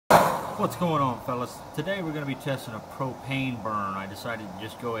What's going on, fellas? Today we're going to be testing a propane burn. I decided to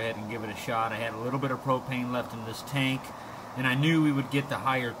just go ahead and give it a shot. I had a little bit of propane left in this tank, and I knew we would get the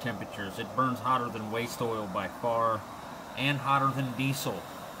higher temperatures. It burns hotter than waste oil by far, and hotter than diesel.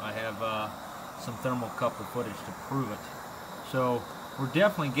 I have some thermocouple footage to prove it. So we're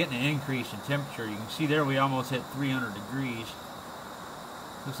definitely getting an increase in temperature. You can see there we almost hit 300 degrees.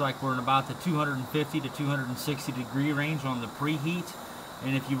 Looks like we're in about the 250 to 260 degree range on the preheat.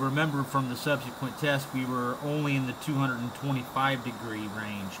 And if you remember from the subsequent test, we were only in the 225 degree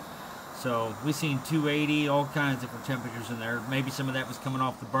range. So we've seen 280, all kinds of different temperatures in there. Maybe some of that was coming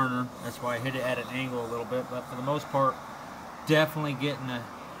off the burner. That's why I hit it at an angle a little bit. But for the most part, definitely getting a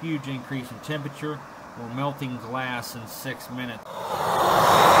huge increase in temperature. We're melting glass in 6 minutes.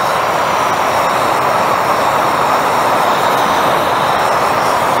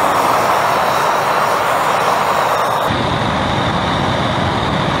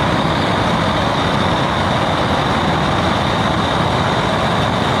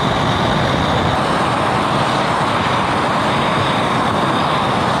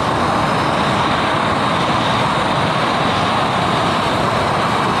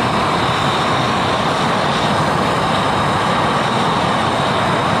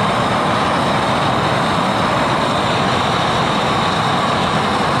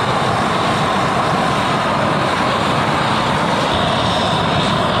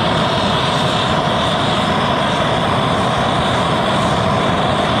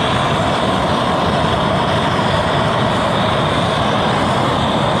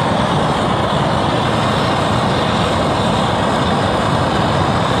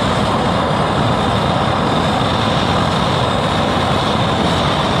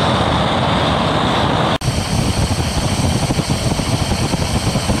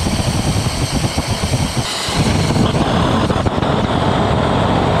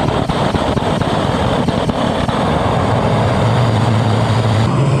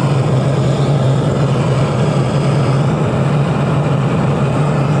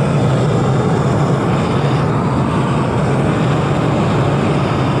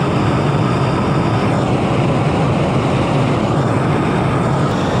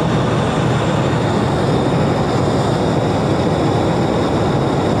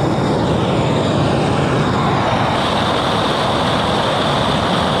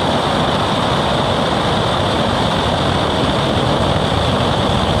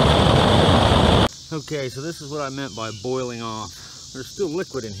 Okay, so this is what I meant by boiling off. There's still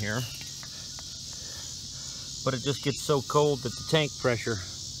liquid in here, but it just gets so cold that the tank pressure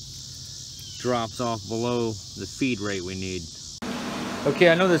drops off below the feed rate we need. Okay,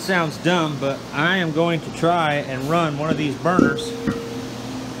 I know this sounds dumb, but I am going to try and run one of these burners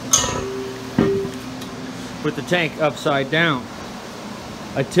with the tank upside down.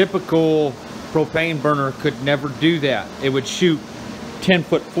 A typical propane burner could never do that. It would shoot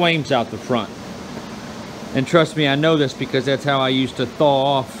 10-foot flames out the front. And trust me, I know this because that's how I used to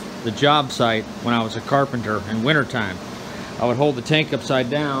thaw off the job site when I was a carpenter in wintertime. I would hold the tank upside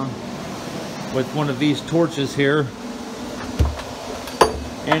down with one of these torches here,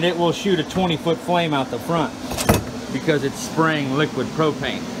 and it will shoot a 20-foot flame out the front because it's spraying liquid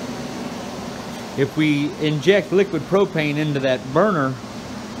propane. If we inject liquid propane into that burner,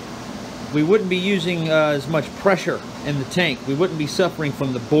 we wouldn't be using as much pressure in the tank. We wouldn't be suffering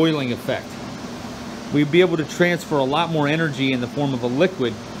from the boiling effect. We'd be able to transfer a lot more energy in the form of a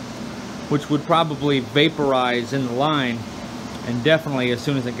liquid, which would probably vaporize in the line, and definitely as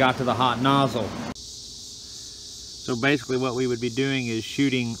soon as it got to the hot nozzle. So basically what we would be doing is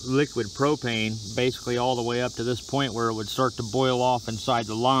shooting liquid propane basically all the way up to this point where it would start to boil off inside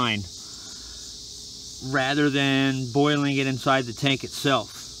the line, rather than boiling it inside the tank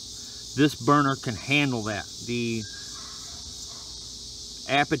itself. This burner can handle that. The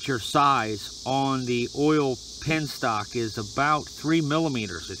aperture size on the oil penstock is about 3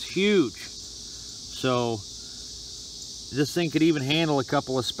 millimeters. It's huge. So this thing could even handle a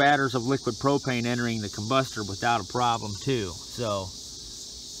couple of spatters of liquid propane entering the combustor without a problem too. So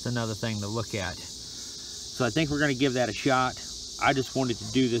it's another thing to look at. So I think we're going to give that a shot. I just wanted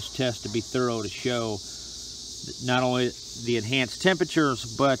to do this test to be thorough, to show not only the enhanced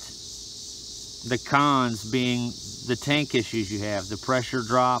temperatures, but the cons being the tank issues you have, the pressure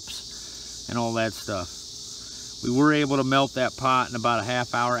drops and all that stuff. We were able to melt that pot in about a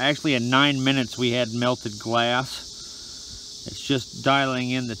half hour. Actually, in 9 minutes we had melted glass. It's just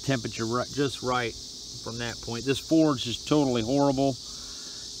dialing in the temperature just right from that point. This forge is totally horrible.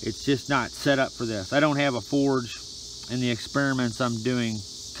 It's just not set up for this. I don't have a forge in the experiments I'm doing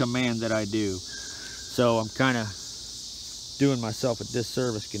command that I do. So I'm kind of doing myself a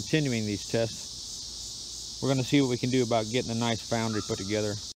disservice continuing these tests. We're going to see what we can do about getting a nice foundry put together.